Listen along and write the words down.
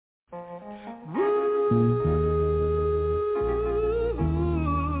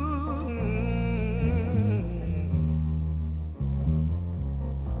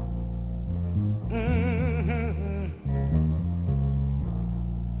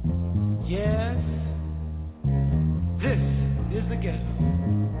Yes, this is the ghetto.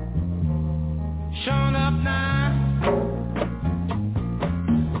 Showing up now.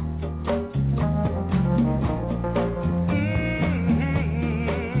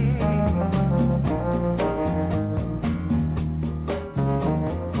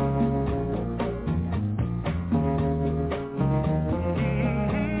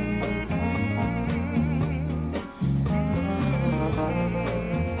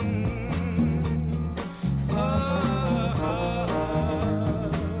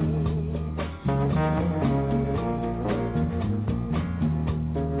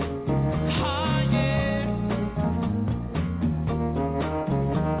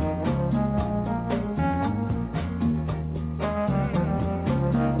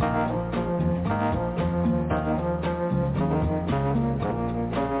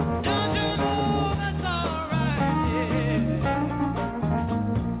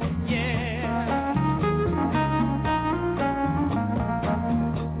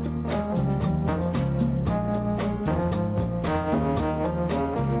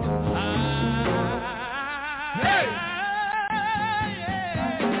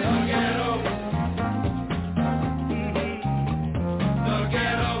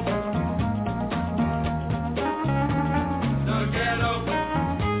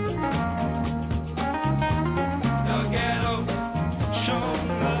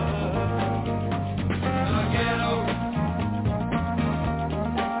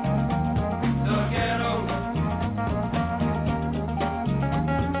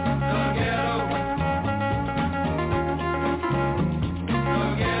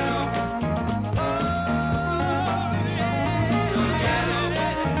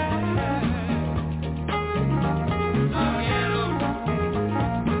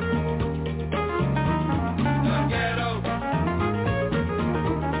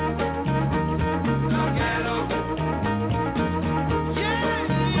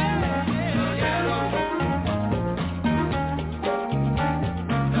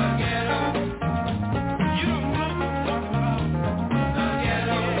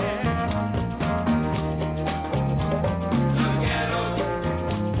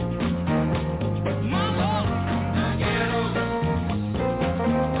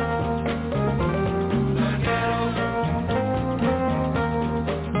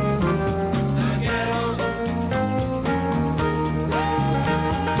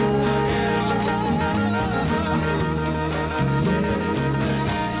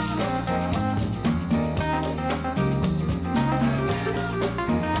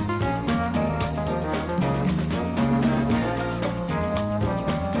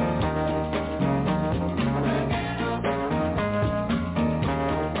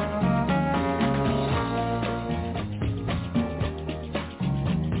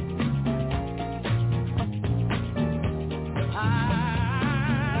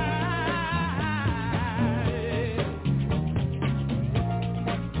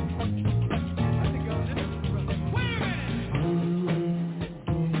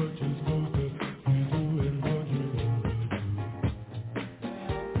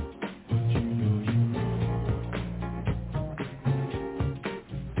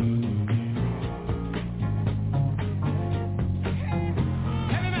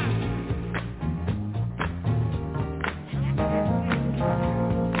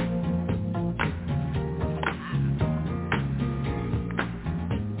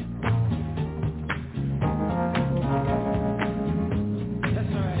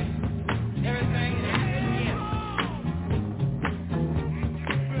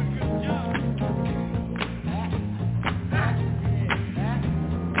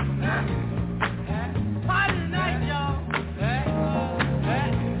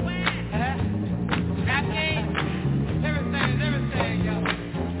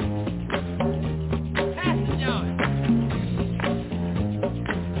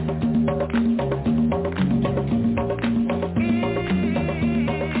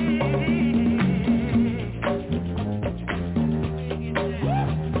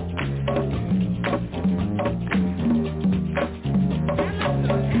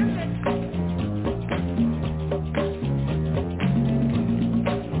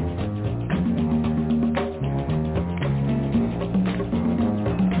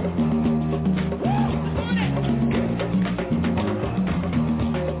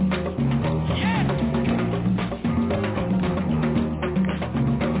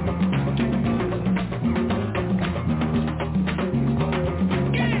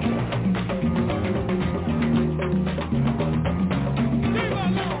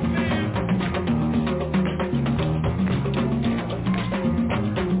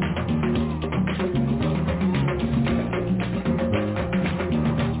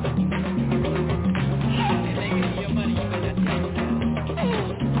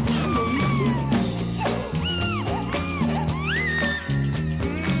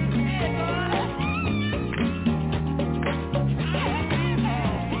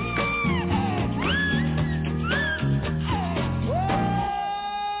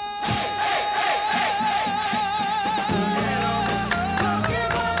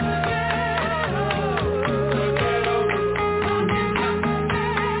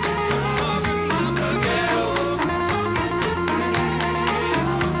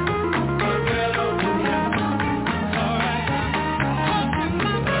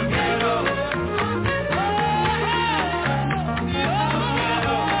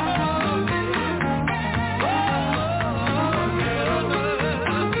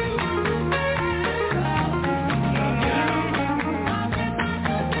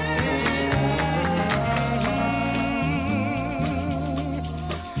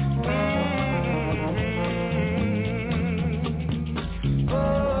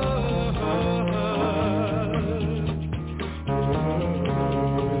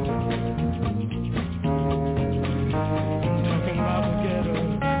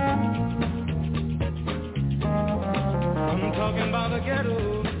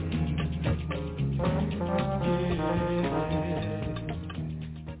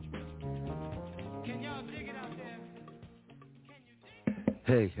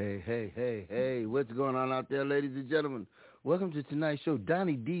 Hey, what's going on out there, ladies and gentlemen? Welcome to tonight's show,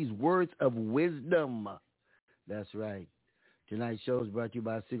 Donny's Words of Wisdom. That's right. Tonight's show is brought to you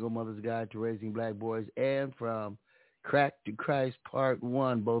by Single Mother's Guide to Raising Black Boys and From Crack to Christ Part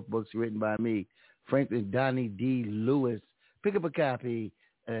 1, both books written by me, Franklin Donny D. Lewis. Pick up a copy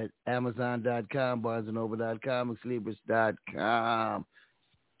at Amazon.com, BarnesandNoble.com, Exlibris.com,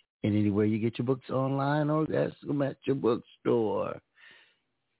 and anywhere you get your books online or ask them at your bookstore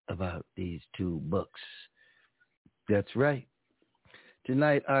about these two books. That's right.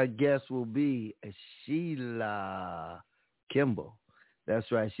 Tonight, our guest will be SHEILAH KIMBLE.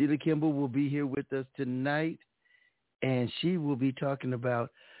 That's right. SHEILAH KIMBLE will be here with us tonight, and she will be talking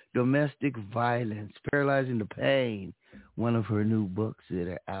about domestic violence, paralyzing the pain, one of her new books that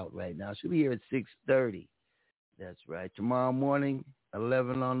are out right now. She'll be here at 6:30. That's right. Tomorrow morning,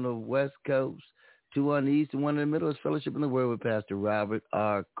 11 on the West Coast, 2 on the East, and 1 in the middle is Fellowship in the Word with Pastor Robert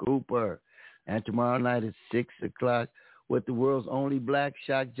R. Cooper. And tomorrow night at 6 o'clock with the world's only black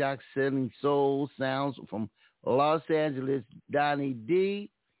shock jock selling soul sounds from Los Angeles, Donny D,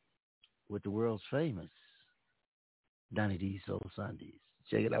 with the world's famous Donny D Soul Sundays.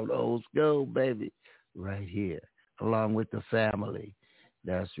 Check it out, old school, baby, right here, along with the family.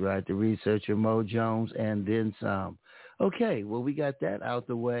 That's right, the researcher Mo Jones and then some. Okay, well, we got that out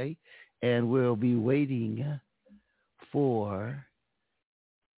the way, and we'll be waiting for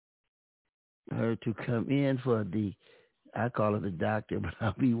her to come in for I call her the doctor, but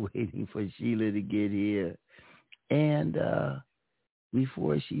I'll be waiting for Sheila to get here. And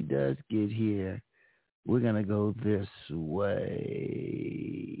before she does get here, we're going to go this way.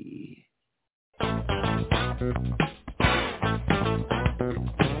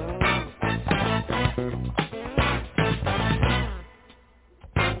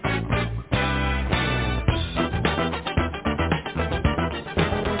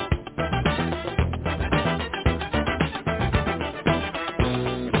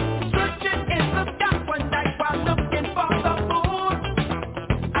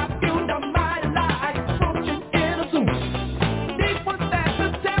 Deep was that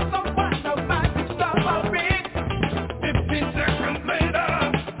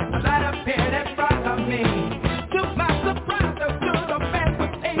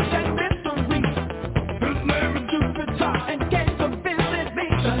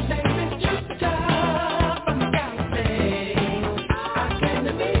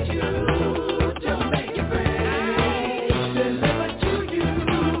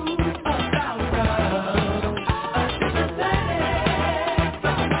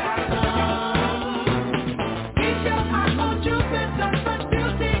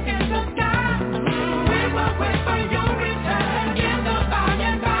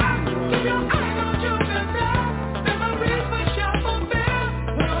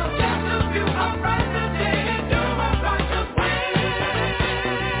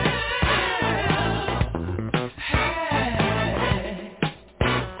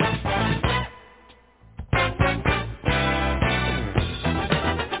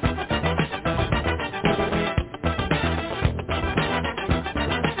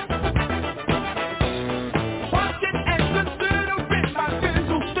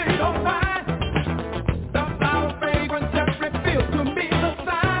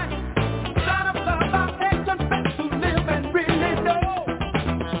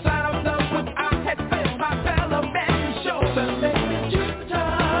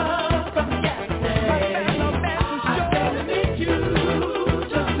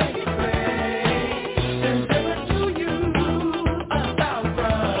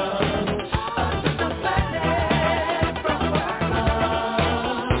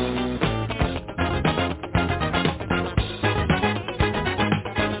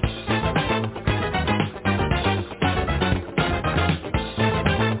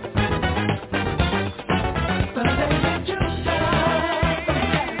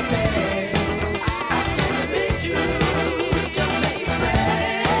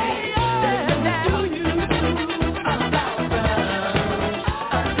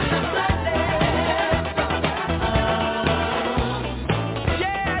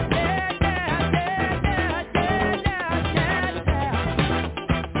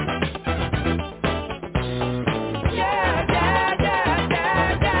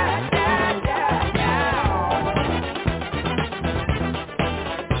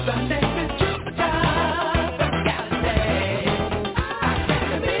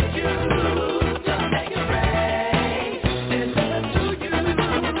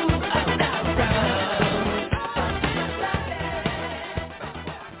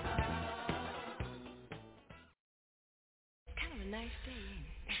day?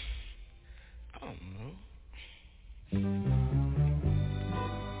 I don't know.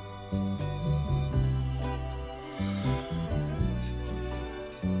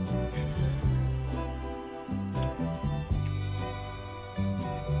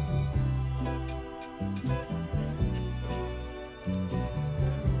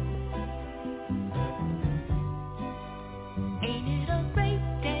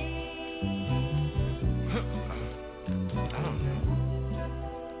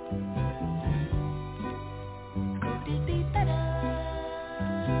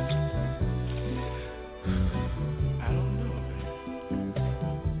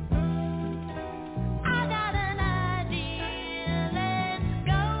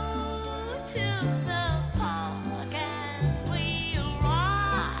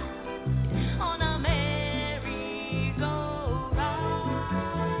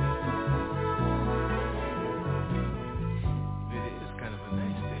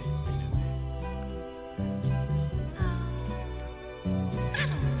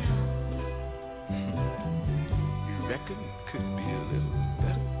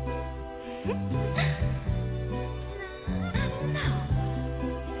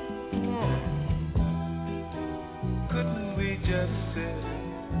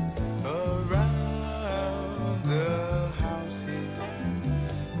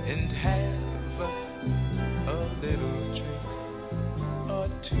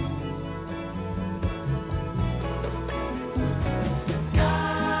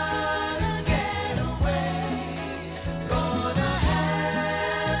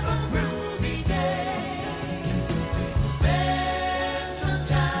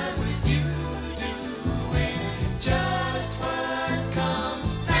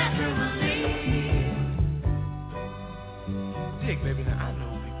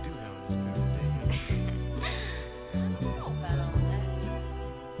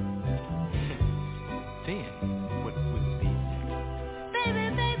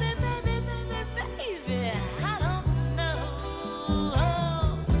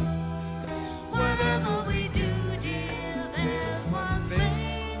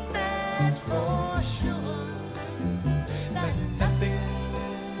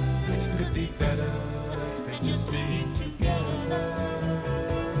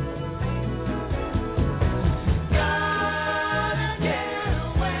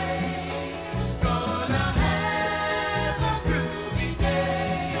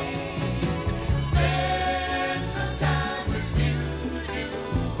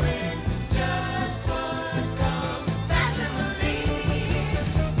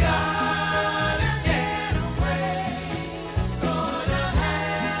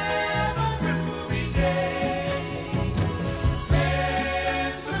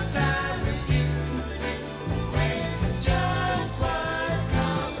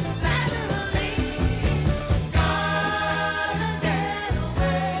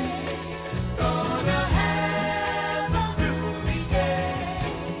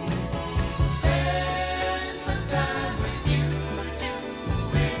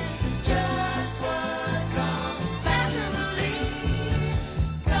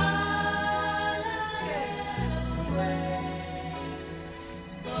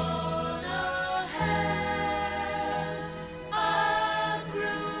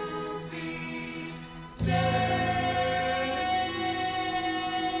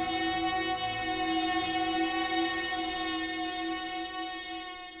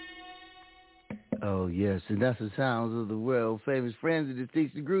 Oh, yes, and that's the sounds of the world-famous Friends of the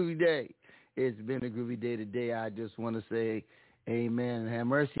Six Groovy Day. It's been a groovy day today. I just want to say amen and have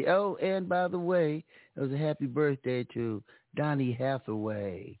mercy. Oh, and by the way, it was a happy birthday to Donny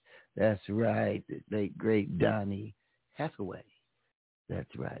Hathaway. That's right, the late, great Donny Hathaway.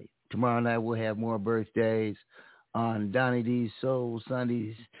 That's right. Tomorrow night we'll have more birthdays on Donny D's Soul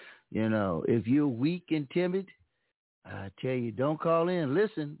Sundays. You know, if you're weak and timid, I tell you, don't call in.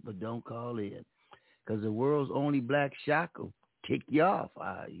 Listen, but don't call in. Because the world's only black shock will kick you off.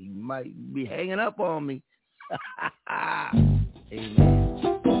 You might be hanging up on me. Amen.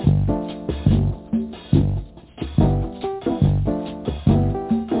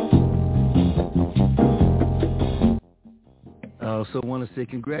 I also want to say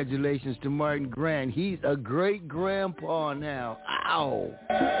congratulations to Martin Grant. He's a great grandpa now. Ow!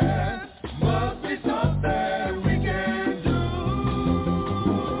 Must be something we can do.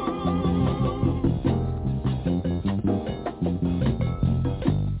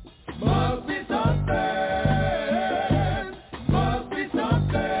 Must be something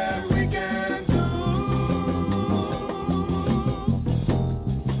we can do.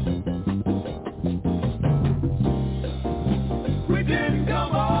 We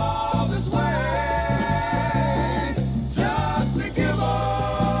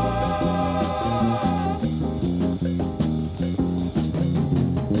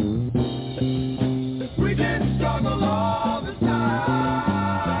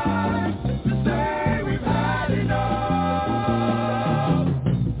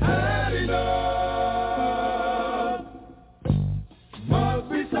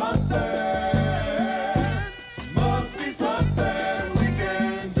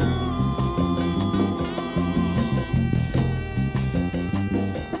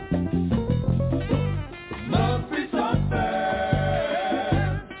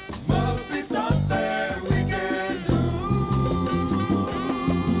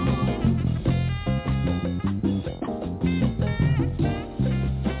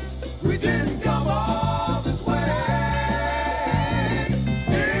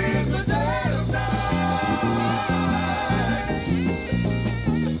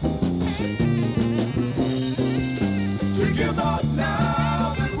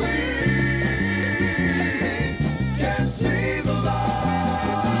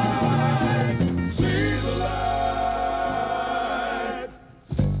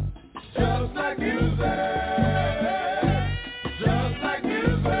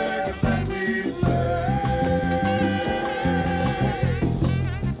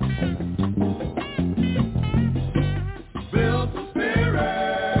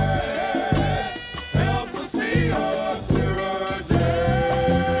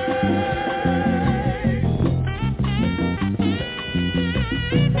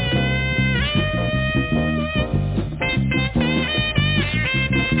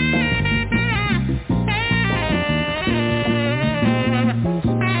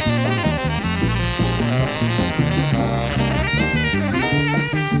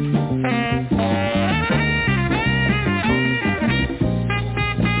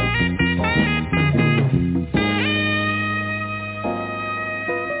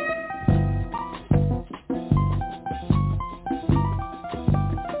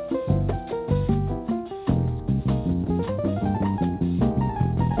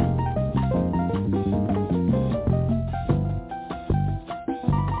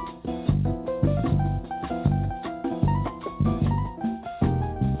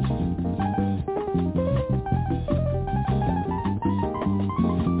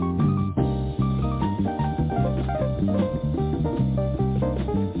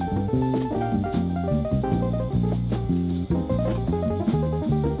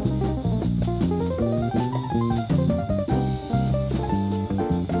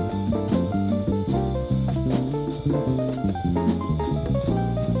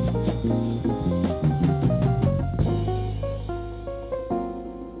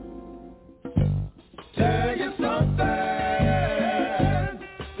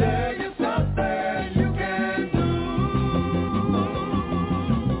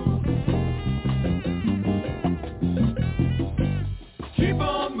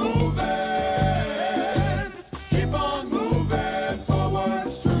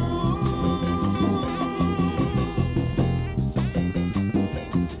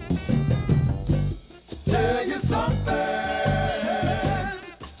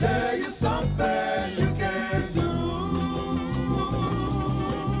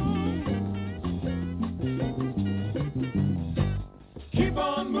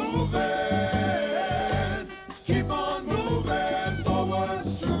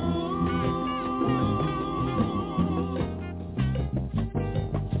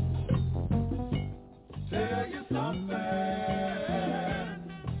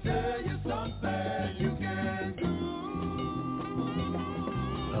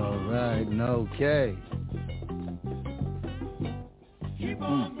right. Okay. Keep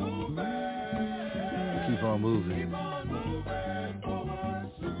on moving. Keep on moving. Keep on moving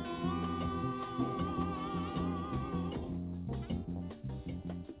forward soon.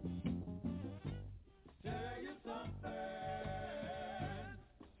 Tell you something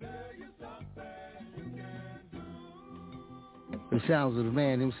you can do. The sounds of the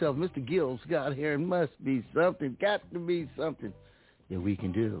man himself, Mr. Gil Scott here. Must be something, got to be something that we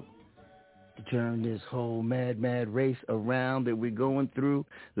can do to turn this whole mad race around that we're going through.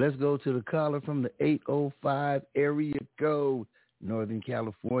 Let's go to the caller from the 805 area code, Northern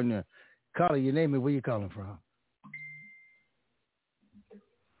California. Caller, your name and where you calling from?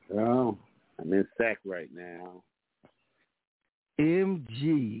 Oh, I'm in SAC right now.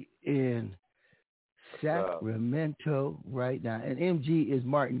 MG in Sacramento right now. And MG is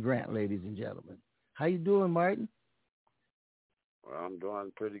Martin Grant, ladies and gentlemen. How you doing, Martin? Well, I'm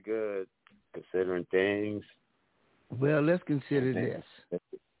doing pretty good, considering things. Well, let's consider this.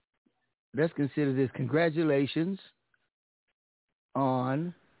 Let's consider this. Congratulations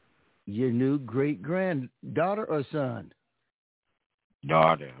on your new great-granddaughter or son?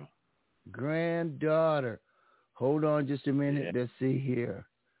 Daughter. Granddaughter. Hold on just a minute. Yeah. Let's see here.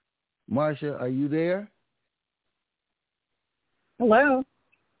 Marsha, are you there? Hello.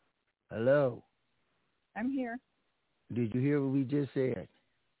 Hello. I'm here. Did you hear what we just said?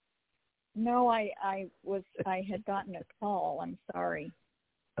 No, I had gotten a call. I'm sorry.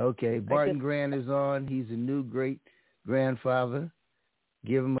 Okay, Barton Grant is on. He's a new great-grandfather.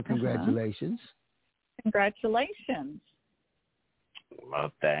 Give him a congratulations. Congratulations.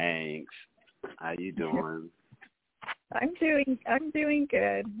 Well, thanks. How you doing? I'm doing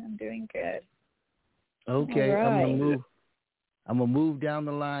good. Okay, right. I'm gonna move down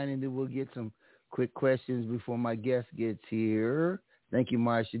the line, and then we'll get some quick questions before my guest gets here. Thank you,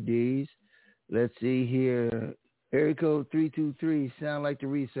 Marsha Dees. Let's see here. Area code 323. Sound like the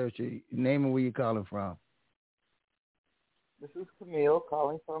researcher. Name and where you calling from. This is Camille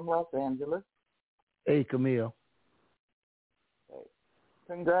calling from Los Angeles. Hey, Camille. Hey.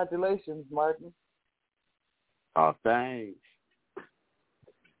 Congratulations, Martin. Oh, thanks.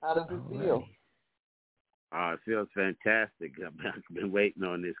 How does it feel? Oh, it feels fantastic. I've been waiting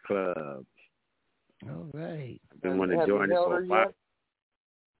on this club. All right. I've been wanting to join it for a while.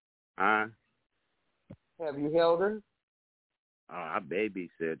 Huh? Have you held her? Oh, I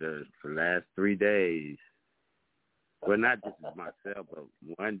babysit her for the last 3 days. Well, not just myself, but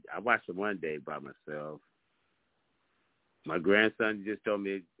I watched her one day by myself. My grandson just told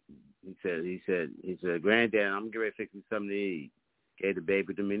me, he said, Granddad, I'm getting ready to fix me something to eat. Gave the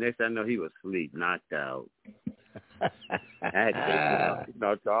baby to me. Next thing I know, he was asleep, knocked out. I had to take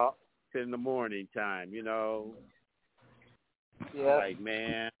him, talk in the morning time, Yeah. Like,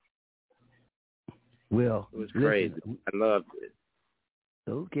 man. Well, it was crazy. I loved it.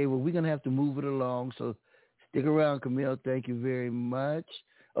 Okay, well, we're going to have to move it along, so stick around, Camille. Thank you very much.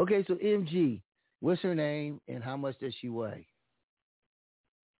 Okay, so MG, what's her name and how much does she weigh?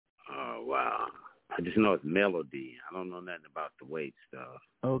 Oh, wow. I just know it's Melody. I don't know nothing about the weight stuff.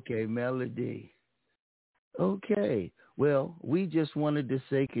 Okay, Melody. Okay. Well, we just wanted to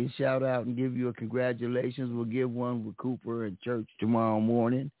say and shout out and give you a congratulations. We'll give one with Cooper in church tomorrow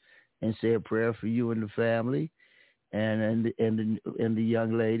morning and say a prayer for you and the family and the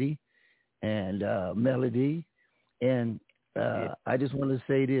young lady and Melody. And I just want to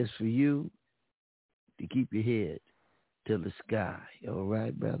say this for you, to keep your head to the sky. All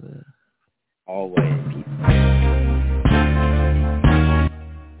right, brother? Always.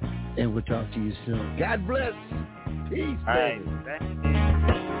 And we'll talk to you soon. God bless. Peace, all baby. Right. Thank you.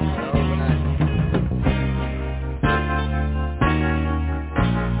 All right.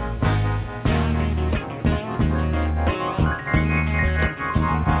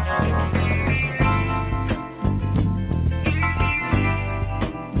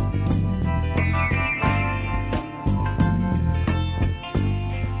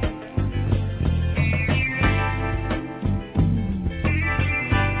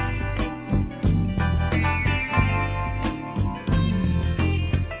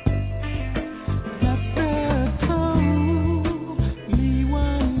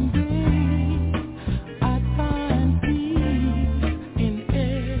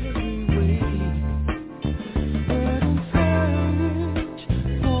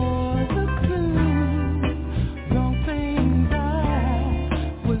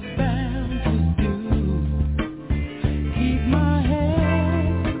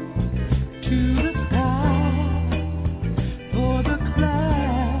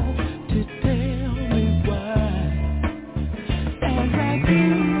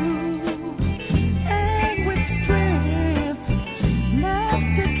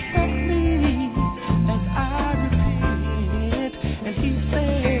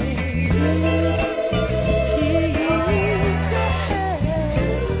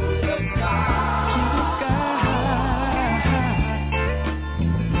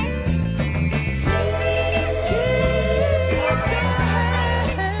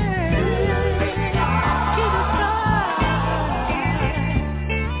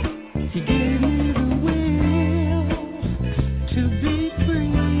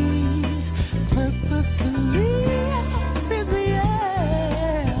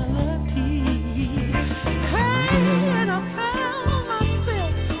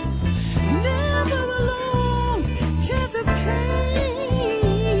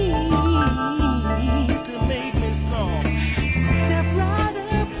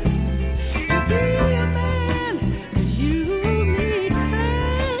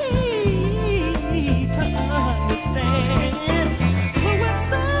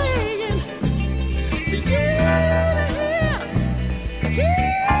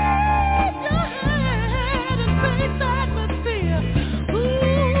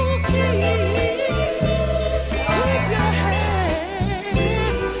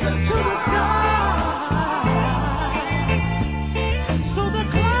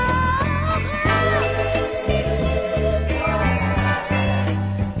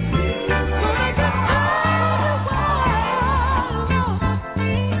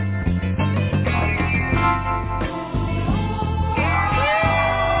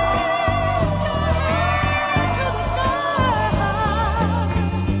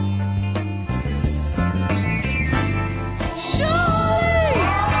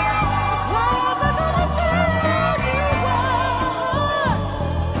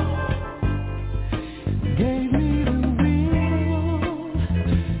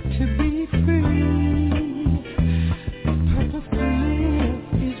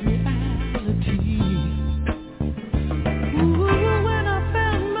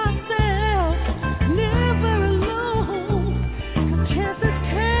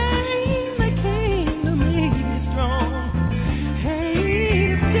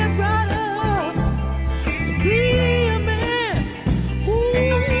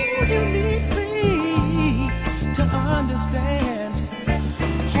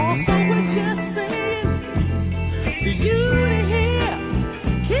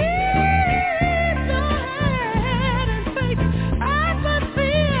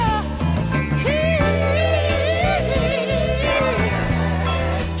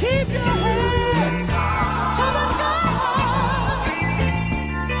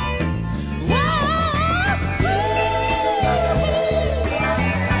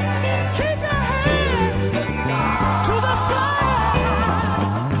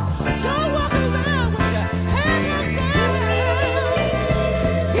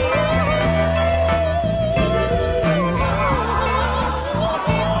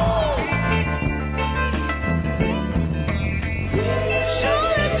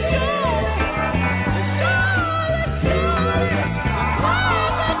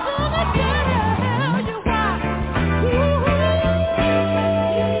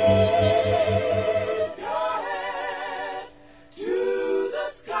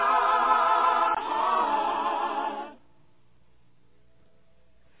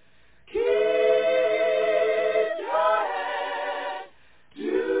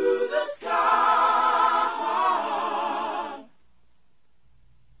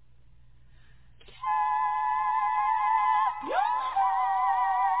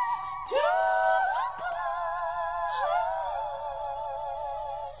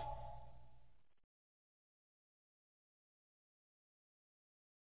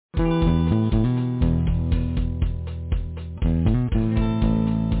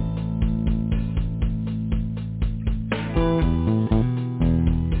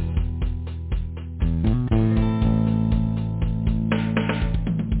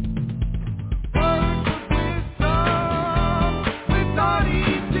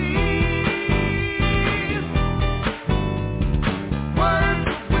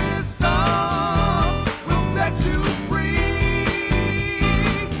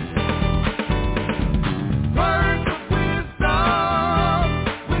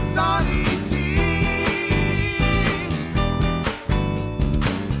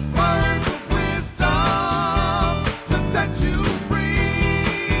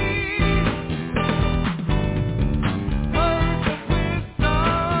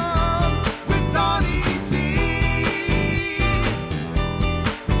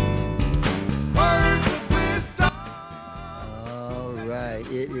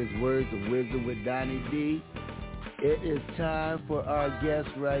 It is Words of Wisdom with Donny D. It is time for our guest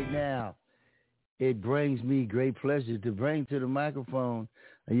right now. It brings me great pleasure to bring to the microphone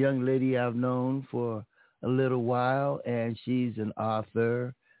a young lady I've known for a little while, and she's an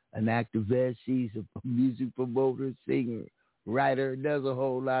author, an activist. She's a music promoter, singer, writer, does a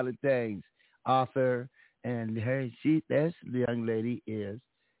whole lot of things. Author, and this young lady is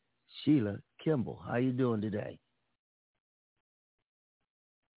SHEILAH Kimble. How you doing today?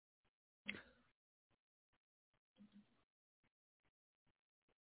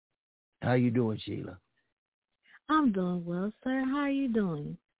 How you doing, SHEILAH? I'm doing well, sir. How are you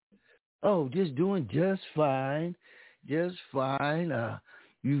doing? Oh, just doing just fine. Just fine.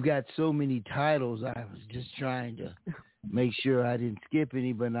 You've got so many titles. I was just trying to make sure I didn't skip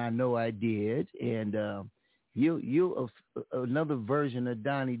any, but I know I did. And you another version of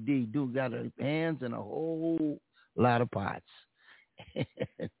Donny D. Got hands in a whole lot of pots.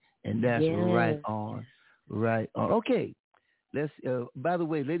 And that's right on. Right on. Okay. Let's. By the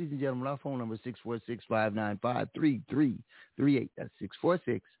way, ladies and gentlemen, our phone number is 646-595-3338. That's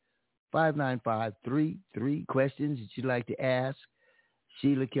 646-595-3338. Questions that you'd like to ask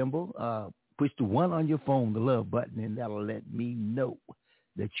SHEILAH Kimble, push the 1 on your phone, the love button, and that'll let me know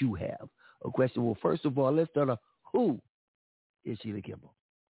that you have a question. Well, first of all, let's start off. Who is SHEILAH Kimble?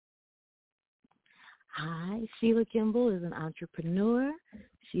 Hi, SHEILAH Kimble is an entrepreneur.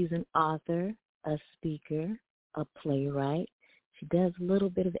 She's an author, a speaker, a playwright. She does a little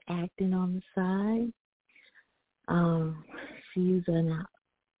bit of acting on the side.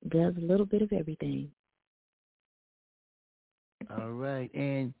 Does a little bit of everything. All right,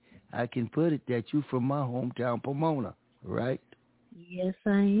 and I can put it that you from my hometown, Pomona, right? Yes,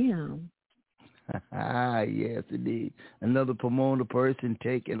 I am. Yes, indeed. Another Pomona person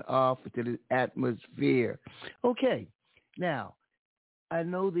taking off to the atmosphere. Okay, now, I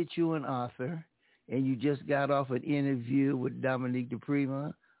know that you're an author, and you just got off an interview with Dominique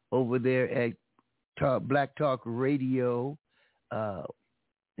DePrima over there at Black Talk Radio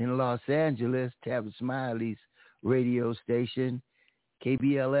in Los Angeles, Tavis Smiley's radio station,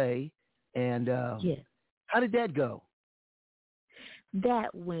 KBLA. And yes. How did that go?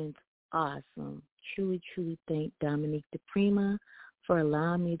 That went awesome. Truly, truly thank Dominique DePrima for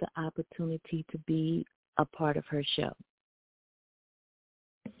allowing me the opportunity to be a part of her show.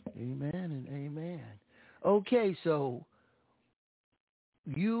 Amen and amen. Okay, so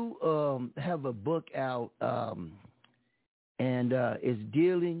you have a book out and is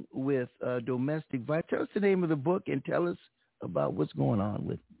dealing with domestic violence. Tell us the name of the book and tell us about what's going on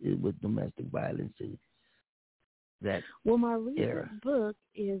with domestic violence. My recent book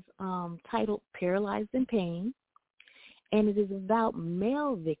is titled Paralyzed in Pain, and it is about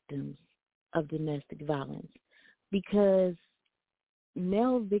male victims of domestic violence because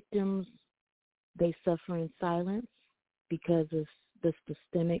male victims, they suffer in silence because of the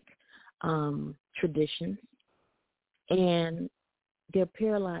systemic traditions, and they're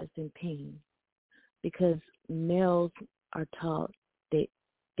paralyzed in pain because males are taught that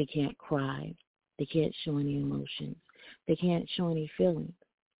they can't cry, they can't show any emotions, they can't show any feelings.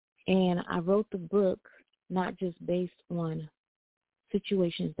 And I wrote the book not just based on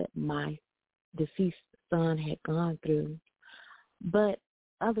situations that my deceased son had gone through, but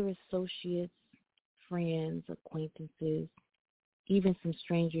other associates, friends, acquaintances, even some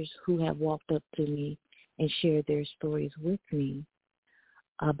strangers who have walked up to me and shared their stories with me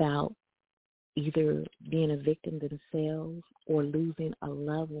about either being a victim themselves or losing a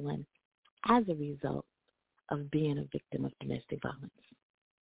loved one as a result of being a victim of domestic violence.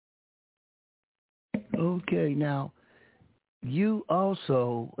 Okay, now, you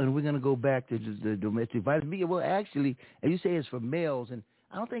also, and we're going to go back to the domestic violence. Well, actually, as you say, it's for males, and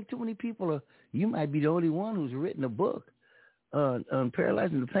I don't think too many people you might be the only one who's written a book on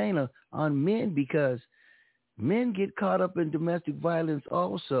paralyzing the pain on men, because men get caught up in domestic violence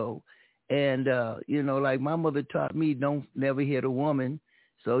also. And, like my mother taught me, don't never hit a woman.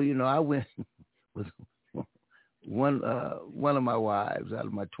 So, I went with one of my wives out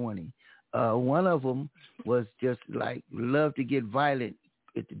of my 20. One of them was just like love to get violent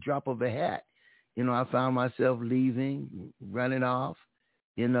at the drop of a hat. I found myself leaving, running off,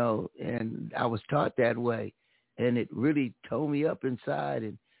 and I was taught that way. And it really tore me up inside,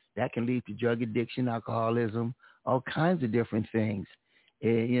 and that can lead to drug addiction, alcoholism, all kinds of different things.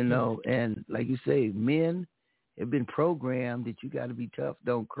 And like you say, men have been programmed that you got to be tough,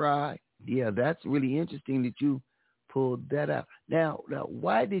 don't cry. Yeah, that's really interesting that you pulled that out. Now,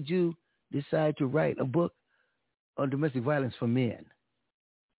 why did you decide to write a book on domestic violence for men?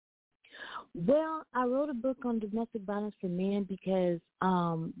 Well, I wrote a book on domestic violence for men because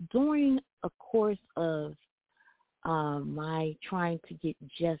during a course of my trying to get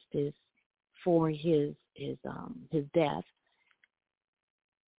justice for his death,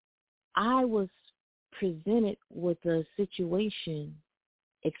 I was presented with a situation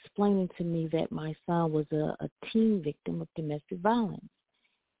explaining to me that my son was a teen victim of domestic violence.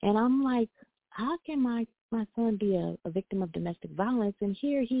 And I'm like, how can my son be a victim of domestic violence? And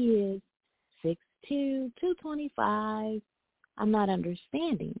here he is, 6'2", 225. I'm not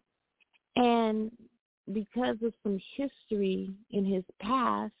understanding. And because of some history in his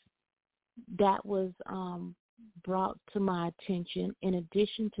past that was brought to my attention, in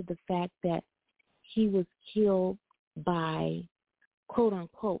addition to the fact that he was killed by, quote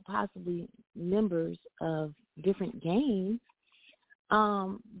unquote, possibly members of different gangs,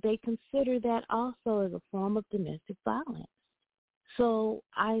 they consider that also as a form of domestic violence. So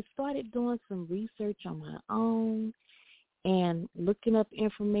I started doing some research on my own and looking up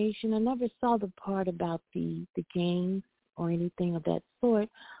information. I never saw the part about the gangs or anything of that sort,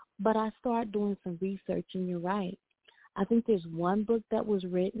 but I started doing some research, and you're right. I think there's one book that was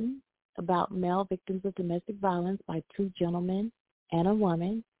written about male victims of domestic violence by two gentlemen and a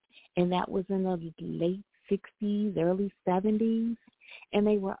woman, and that was in the late 60s, early 70s, and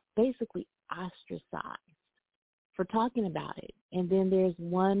they were basically ostracized for talking about it. And then there's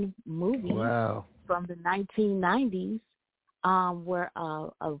one movie from the 1990s where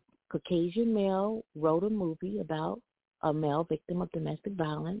a Caucasian male wrote a movie about a male victim of domestic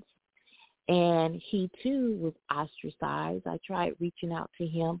violence, and he, too, was ostracized. I tried reaching out to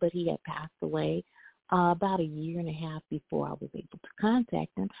him, but he had passed away about a year and a half before I was able to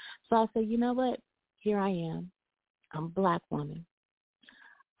contact him. So I said, you know what? Here I am. I'm a black woman.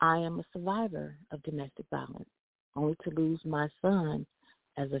 I am a survivor of domestic violence, only to lose my son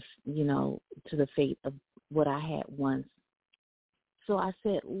as to the fate of what I had once. So I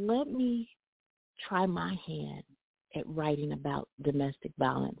said, let me try my hand at writing about domestic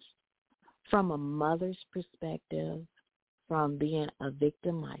violence from a mother's perspective, from being a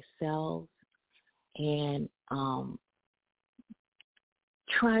victim myself, and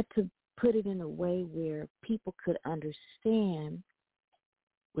try to put it in a way where people could understand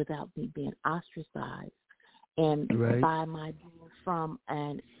without me being ostracized. And by my being from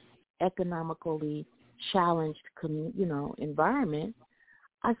an economically challenged, environment,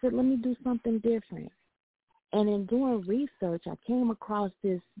 I said, let me do something different. And in doing research, I came across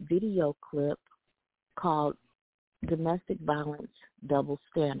this video clip called Domestic Violence Double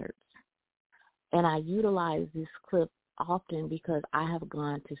Standards. And I utilize this clip often because I have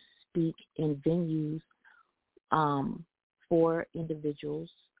gone to speak in venues for individuals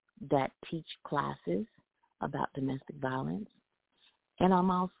that teach classes about domestic violence. And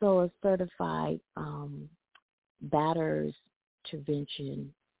I'm also a certified batterers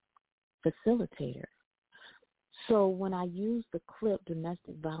intervention facilitator. So when I use the clip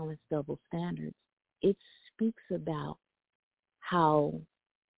Domestic Violence Double Standards, it speaks about how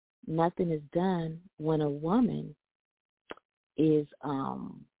nothing is done when a woman is,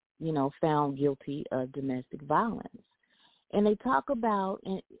 found guilty of domestic violence. And they talk about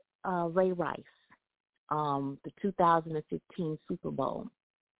Ray Rice, the 2015 Super Bowl.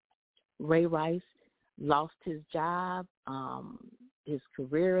 Ray Rice lost his job. His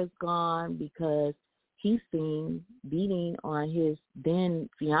career is gone because he's seen beating on his then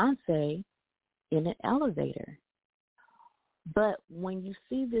fiance in an elevator. But when you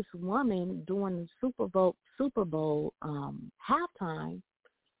see this woman during the Super Bowl halftime,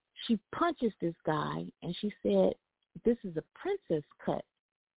 she punches this guy, and she said, "This is a princess cut."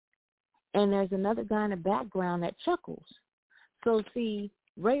 And there's another guy in the background that chuckles. So see,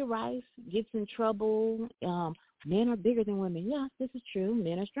 Ray Rice gets in trouble. Men are bigger than women. Yes, this is true.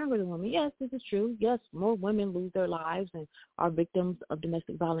 Men are stronger than women. Yes, this is true. Yes, more women lose their lives and are victims of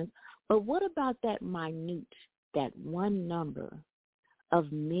domestic violence. But what about that one number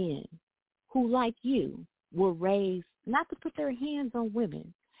of men who, like you, were raised not to put their hands on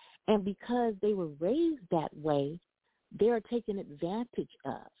women, and because they were raised that way, they're taken advantage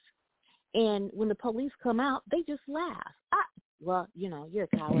of. And when the police come out, they just laugh. Well, you're a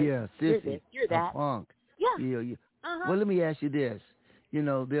coward. Yeah, sissy. You're this, you're that. A punk. Yeah. Uh-huh. Well, let me ask you this.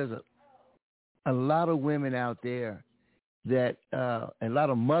 There's a lot of women out there that, a lot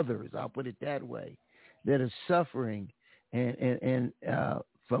of mothers, I'll put it that way, that are suffering and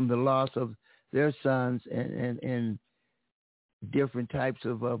from the loss of their sons and different types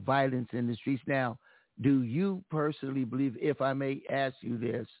of violence in the streets. Now, do you personally believe, if I may ask you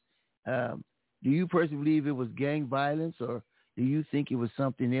this, do you personally believe it was gang violence, or do you think it was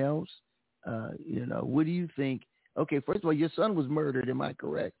something else? What do you think? Okay, first of all, your son was murdered. Am I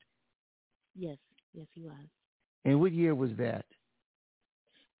correct? Yes, he was. And what year was that?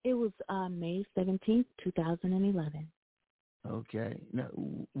 It was May 17th, 2011. Okay. Now,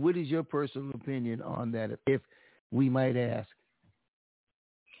 what is your personal opinion on that, if we might ask?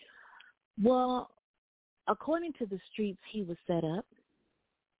 Well, according to the streets, he was set up.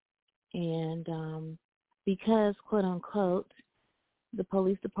 And because, quote unquote, the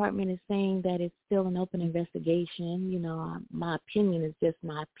police department is saying that it's still an open investigation, my opinion is just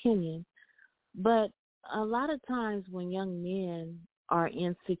my opinion. But a lot of times when young men are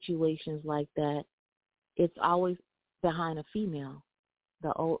in situations like that, it's always behind a female,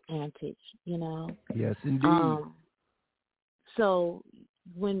 the old antic, Yes, indeed. So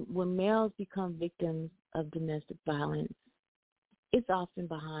when males become victims of domestic violence, it's often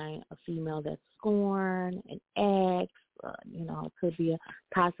behind a female that's scorned, an ex, it could be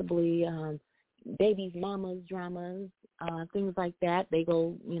possibly baby's mama's dramas, things like that. They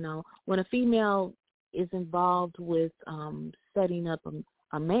go, when a female is involved with setting up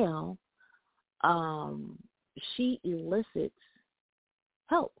a male, she elicits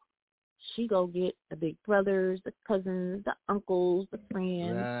help. She go get the big brothers, the cousins, the uncles, the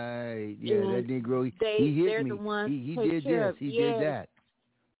friends. Right. Yeah, that Negro, he hit me. The ones he did this. He did that.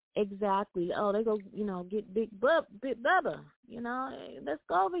 Exactly. Oh, they go, get Big Bubba. Let's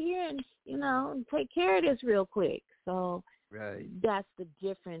go over here and, take care of this real quick. So right. That's the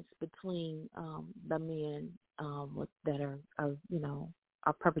difference between the men that are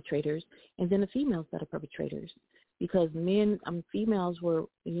perpetrators, and then the females that are perpetrators. Because females were,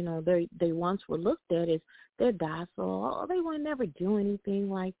 they once were looked at as they're docile. Oh, they would never do anything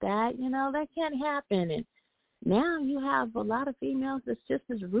like that. That can't happen. And now you have a lot of females that's just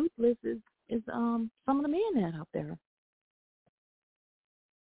as ruthless as some of the men that out there.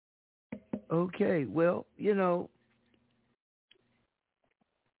 Okay, well,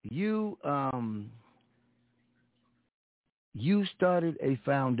 you started a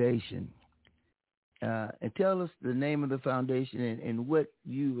foundation. And tell us the name of the foundation and what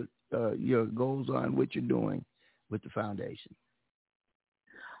your goals are and what you're doing with the foundation.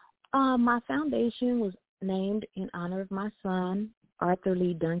 My foundation was named in honor of my son, Arthur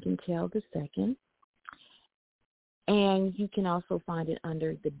Lee Duncan Tell II. And you can also find it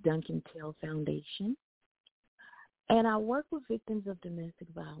under the Duncan Tell Foundation. And I work with victims of domestic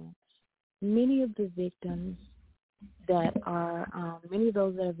violence. Many of those that are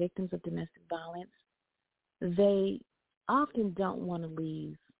victims of domestic violence, they often don't want to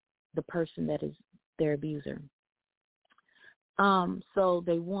leave the person that is their abuser. So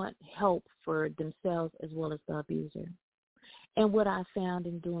they want help for themselves as well as the abuser. And what I found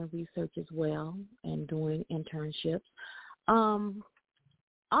in doing research as well and doing internships,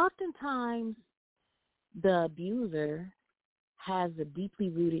 oftentimes the abuser has a deeply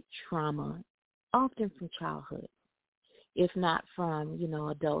rooted trauma, often from childhood, if not from,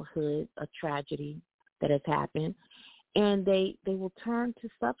 adulthood, a tragedy that has happened. And they will turn to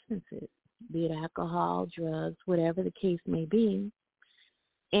substances, be it alcohol, drugs, whatever the case may be.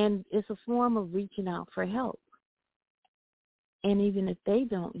 And it's a form of reaching out for help. And even if they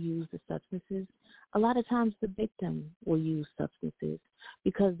don't use the substances, a lot of times the victim will use substances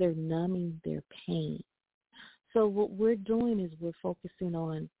because they're numbing their pain. So what we're doing is we're focusing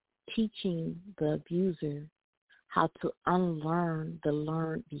on teaching the abuser how to unlearn the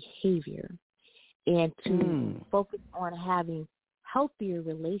learned behavior and to focus on having healthier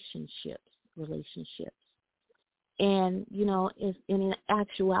relationships. And, in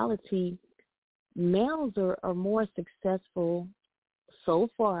actuality, males are more successful so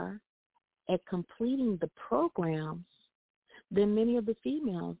far at completing the programs than many of the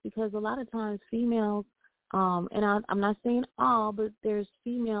females, because a lot of times females, and I'm not saying all, but there's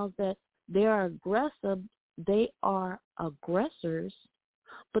females that they are aggressive, they are aggressors,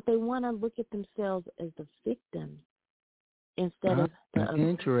 but they want to look at themselves as the victim instead of the aggressor.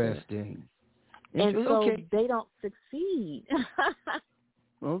 Interesting. And so they don't succeed.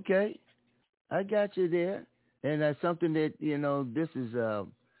 Okay. I got you there. And that's something that, this is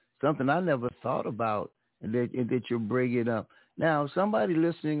something I never thought about and that you're bringing up. Now, somebody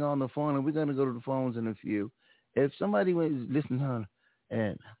listening on the phone, and we're going to go to the phones in a few. If somebody was listening,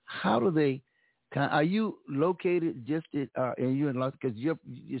 and how do they, are you located just in you in Los, because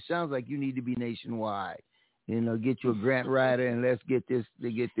it sounds like you need to be nationwide. Get you a grant writer and let's get this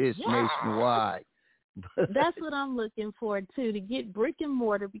nationwide. That's what I'm looking for too, to get brick and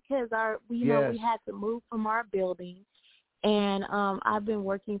mortar, because we had to move from our building, and I've been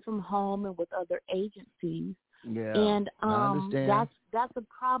working from home and with other agencies. Yeah, And I understand. that's a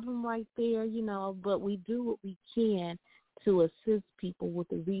problem right there, but we do what we can to assist people with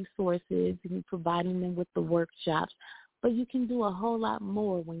the resources and providing them with the workshops. But you can do a whole lot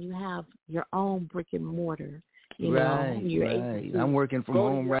more when you have your own brick and mortar. Right. You're able to I'm working from go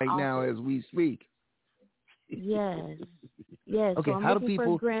to home your right now office. as we speak. Yes. Okay, So I'm how do looking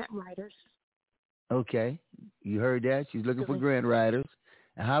people? for grant writers. Okay, you heard that. She's looking for grant writers.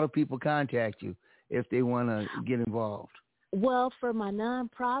 And how do people contact you if they want to get involved? Well, for my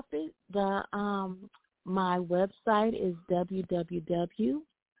nonprofit, my website is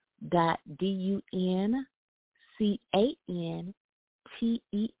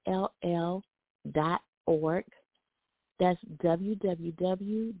www.duncantell.org. That's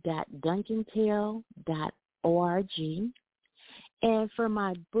www.duncantell.org. And for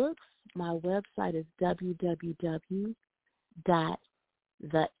my books, my website is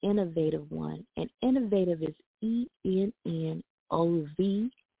www.theinnovativeone. And innovative is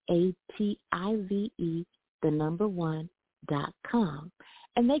ENNOVATIVE1.com.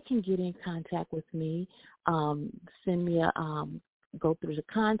 And they can get in contact with me, send me go through the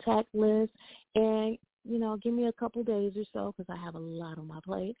contact list, and give me a couple days or so because I have a lot on my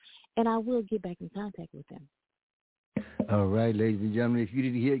plate, and I will get back in contact with them. All right, ladies and gentlemen, if you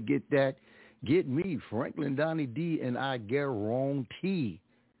didn't get that, get me, Franklin Donny D, and I guarantee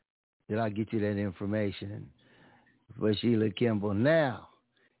that I'll get you that information for Sheila Kimble. Now,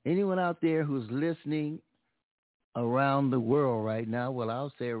 anyone out there who's listening around the world right now, well,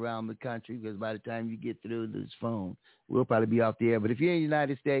 I'll say around the country because by the time you get through this phone, we'll probably be off the air. But if you're in the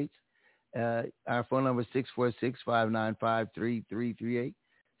United States, our phone number is 646-595-3338,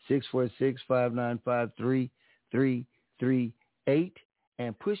 646-595-3338,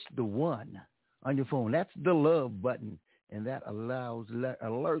 and push the 1 on your phone. That's the love button, and that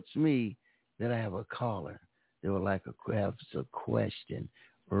alerts me that I have a caller that would like to have a question.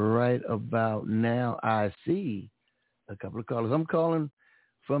 Right about now, I see a couple of callers. I'm calling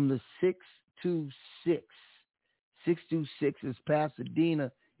from the 626. 626 is Pasadena.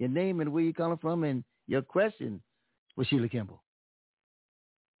 Your name and where you're calling from and your question with Sheila Kimble.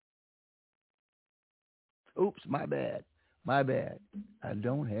 Oops, my bad. I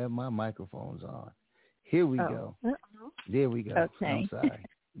don't have my microphones on. Here we go. There we go. Okay. I'm sorry.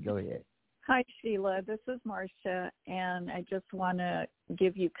 Go ahead. Hi, Sheila. This is Marcia, and I just want to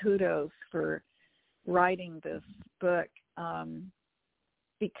give you kudos for writing this book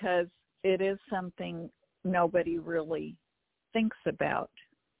because it is something nobody really thinks about,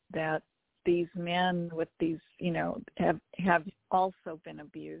 that these men with these, have also been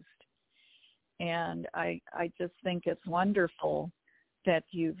abused. And I just think it's wonderful that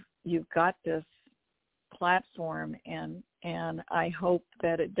you've got this platform, and I hope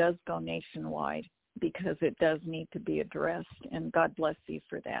that it does go nationwide because it does need to be addressed, and God bless you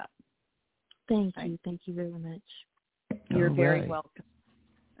for that. Thank you. Thank you very much. You're All very right. welcome.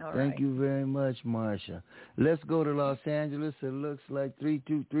 Thank you very much, Marsha. Let's go to Los Angeles. It looks like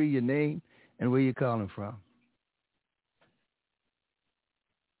 323, your name and where you're calling from.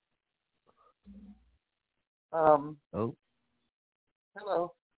 Hello.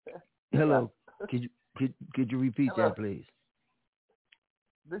 Hello. Yeah. Could you repeat Hello. that, please?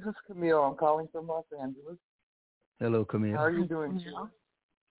 This is Camille. I'm calling from Los Angeles. Hello, Camille. How are you doing, Sheila?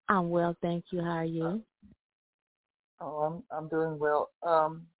 I'm well, thank you. How are you? I'm doing well.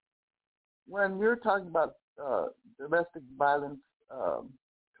 When you're talking about domestic violence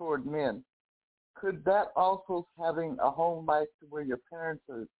toward men, could that also having a home life to where your parents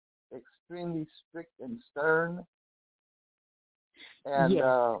are extremely strict and stern? And yes.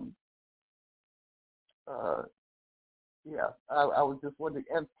 I was just wondering.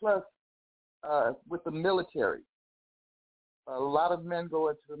 And plus, with the military, a lot of men go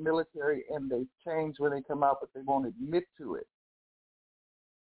into the military and they change when they come out, but they won't admit to it.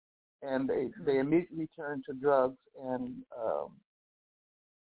 And they immediately turn to drugs, and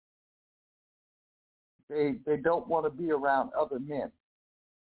they don't want to be around other men.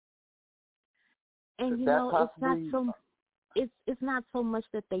 And Could that possibly, it's not so much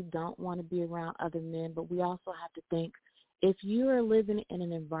that they don't want to be around other men, but we also have to think, if you are living in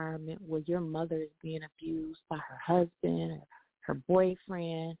an environment where your mother is being abused by her husband or her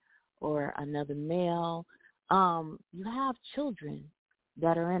boyfriend or another male, you have children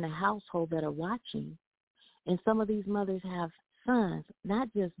that are in a household that are watching. And some of these mothers have sons,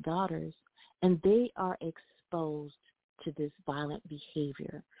 not just daughters, and they are exposed to this violent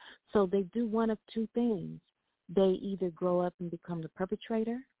behavior. So they do one of two things. They either grow up and become the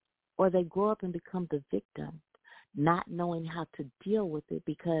perpetrator, or they grow up and become the victim, not knowing how to deal with it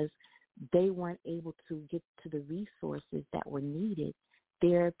because they weren't able to get to the resources that were needed,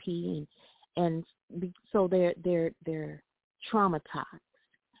 therapy, and so they're traumatized.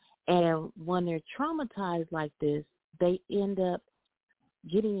 And when they're traumatized like this, they end up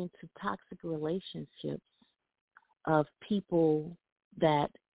getting into toxic relationships of people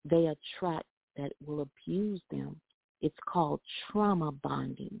that they attract that will abuse them. It's called trauma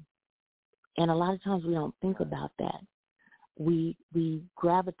bonding. And a lot of times we don't think about that. We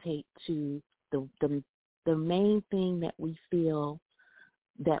gravitate to the main thing that we feel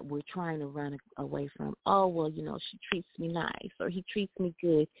that we're trying to run away from. Oh, well, you know, she treats me nice, or he treats me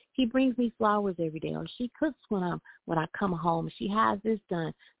good. He brings me flowers every day, or she cooks when I come home. She has this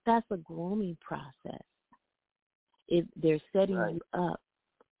done. That's a grooming process. They're setting you up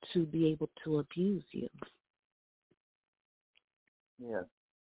to be able to abuse you. Yes.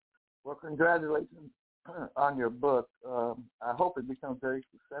 Well, congratulations on your book. I hope it becomes very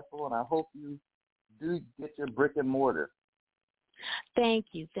successful, and I hope you do get your brick and mortar. Thank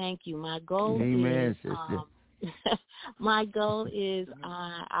you. My goal Amen, is, sister. my goal is,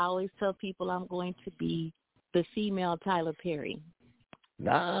 I always tell people I'm going to be the female Tyler Perry.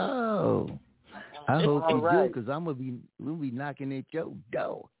 No, I hope you do, because we'll be knocking at your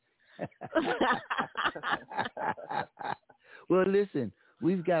door. Well, listen,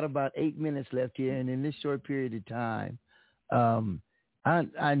 we've got about 8 minutes left here, and in this short period of time,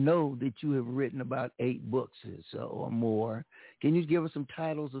 I know that you have written about 8 books or so or more. Can you give us some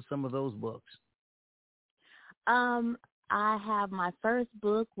titles of some of those books? I have my first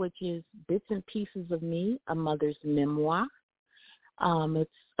book, which is Bits and Pieces of Me, a Mother's Memoir.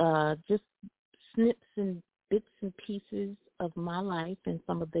 It's just snips and bits and pieces of my life and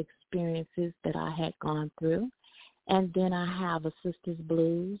some of the experiences that I had gone through. And then I have A Sister's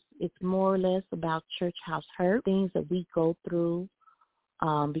Blues. It's more or less about church house hurt, things that we go through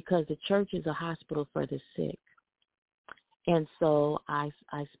because the church is a hospital for the sick. And so I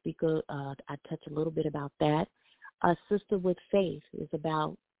touch a little bit about that. A Sister with Faith is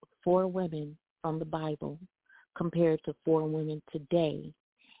about 4 women from the Bible compared to 4 women today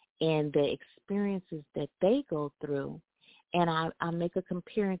and the experiences that they go through. And I make a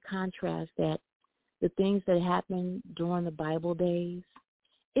compare and contrast that the things that happened during the Bible days,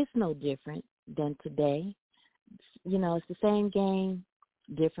 it's no different than today. You know, it's the same game,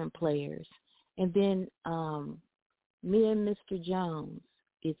 different players. And then Me and Mr. Jones,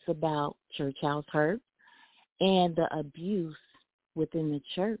 it's about church house hurt and the abuse within the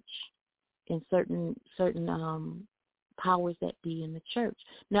church and certain powers that be in the church.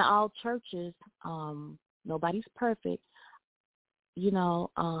 Now, all churches, nobody's perfect. You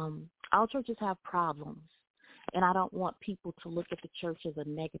know, all churches have problems, and I don't want people to look at the church as a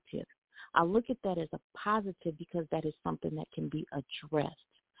negative. I look at that as a positive because that is something that can be addressed.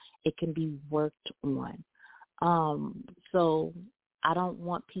 It can be worked on. So I don't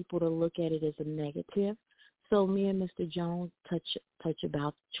want people to look at it as a negative. So me and Mr. Jones touch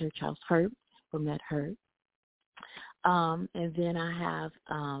about church house hurt from that hurt. And then I have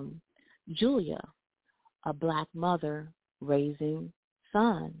Julia, a Black mother raising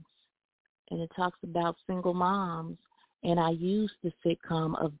sons. And it talks about single moms. And I use the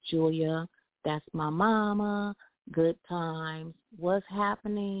sitcom of Julia, That's My Mama, Good Times, What's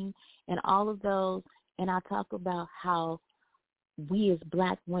Happening, and all of those. And I talk about how we as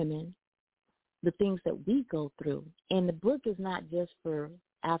Black women, the things that we go through. And the book is not just for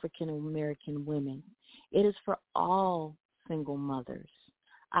African American women. It is for all single mothers.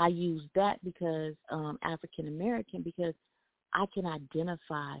 I use that because African American, because I can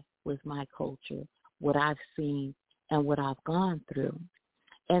identify with my culture, what I've seen and what I've gone through.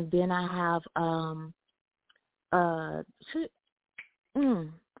 And then I have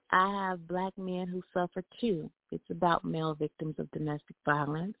I have Black men who suffer too. It's about male victims of domestic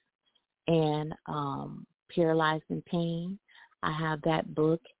violence and Paralyzed in Pain. I have that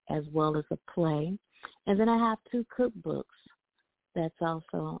book as well as a play. And then I have 2 cookbooks that's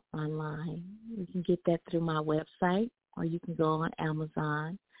also online. You can get that through my website, or you can go on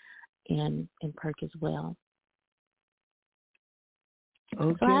Amazon and perk as well.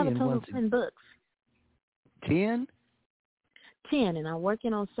 Okay. So I have a total of 10 books. 10? 10, and I'm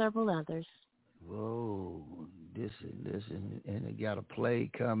working on several others. Whoa, listen, and you got a play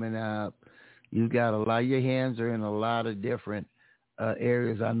coming up. You got a lot. Your hands are in a lot of different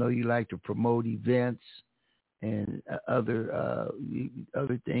areas. I know you like to promote events and other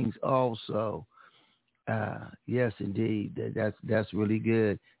things also. Yes, indeed, that's really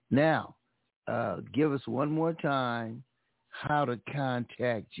good. Now, give us one more time how to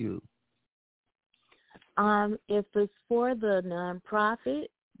contact you. If it's for the nonprofit,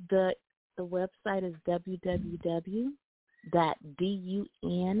 the The website is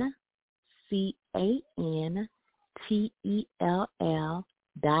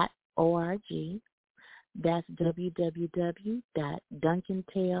www.duncantell.org. That's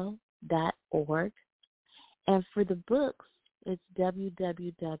www.duncantell.org. And for the books, it's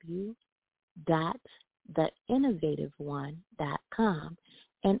www.theinnovativeone.com.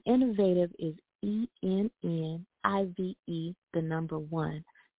 And innovative is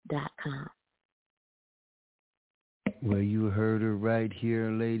ENNIVE1.com. Well, you heard her right here,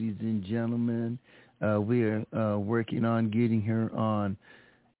 ladies and gentlemen. We're working on getting her on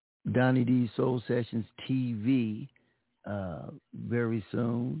Donny D's Soul Sessions TV very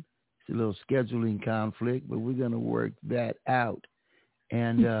soon. It's a little scheduling conflict, but we're going to work that out.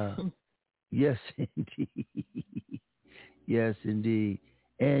 And yes, indeed. Yes, indeed.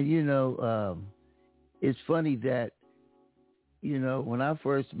 And, it's funny that, when I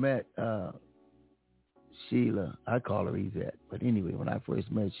first met Sheila, I call her Yvette, but anyway, when I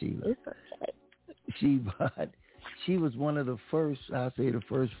first met Sheila, she was one of the first, I'll say the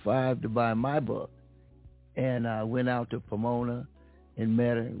first 5 to buy my book. And I went out to Pomona and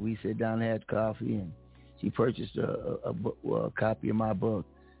met her. We sat down and had coffee, and she purchased a copy of my book.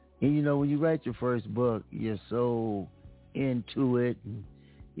 And, when you write your first book, you're so into it,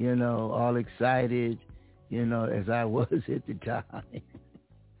 and, all excited, as I was at the time.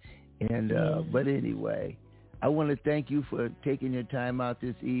 And but anyway, I want to thank you for taking your time out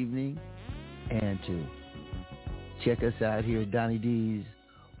this evening and to check us out here at Donny D's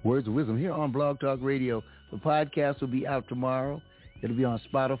Words of Wisdom here on Blog Talk Radio. The podcast will be out tomorrow. It'll be on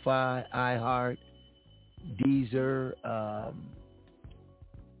Spotify, iHeart, Deezer.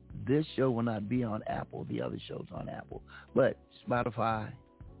 This show will not be on Apple. The other show's on Apple. But Spotify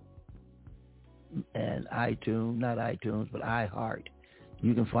and iTunes, not iTunes, but iHeart.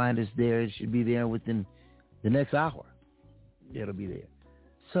 You can find us there. It should be there within the next hour. It'll be there.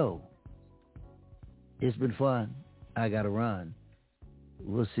 So, it's been fun. I got to run.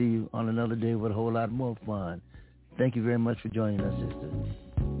 We'll see you on another day with a whole lot more fun. Thank you very much for joining us, sister.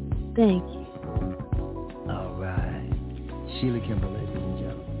 Thank you. All right. Sheila Kimble, ladies and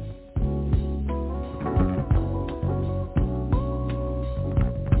gentlemen.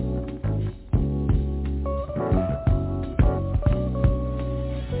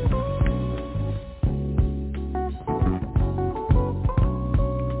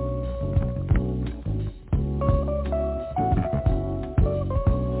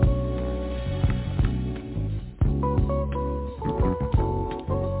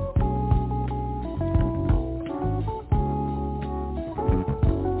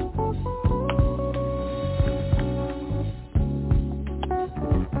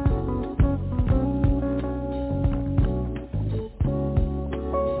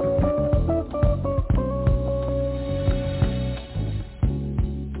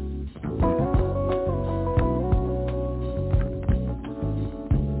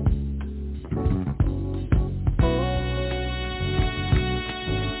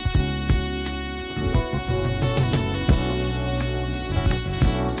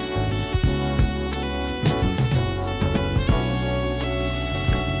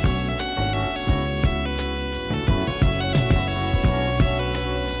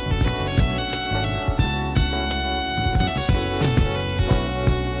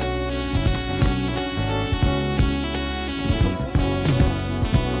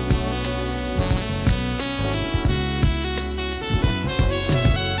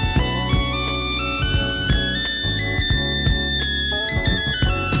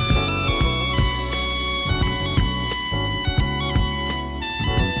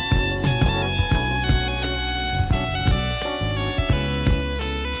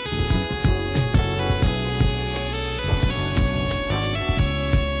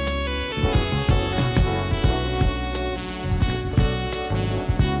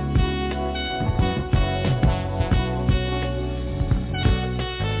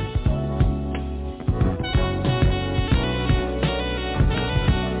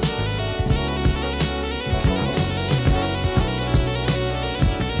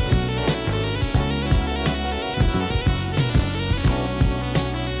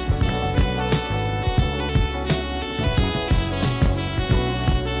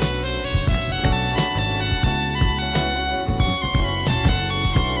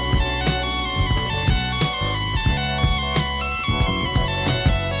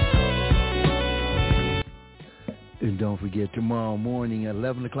 Don't forget, tomorrow morning at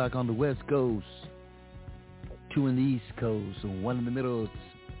 11 o'clock on the West Coast, 2 in the East Coast, and 1 in the middle, it's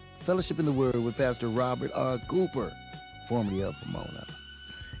Fellowship in the Word with Pastor Robert R. Cooper, formerly of Pomona.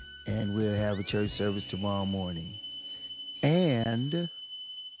 And we'll have a church service tomorrow morning. And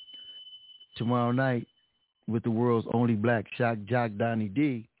tomorrow night, with the world's only black shock jock, Donny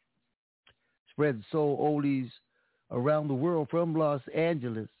D, spread soul oldies around the world from Los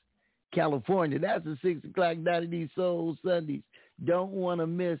Angeles, California. That's the 6 o'clock Donny D Soul Sundays. Don't want to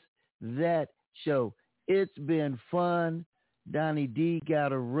miss that show. It's been fun. Donny D got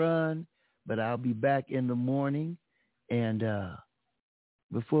to run, but I'll be back in the morning. And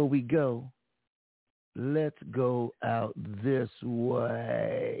before we go, let's go out this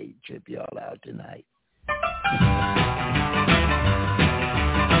way. Trip y'all out tonight.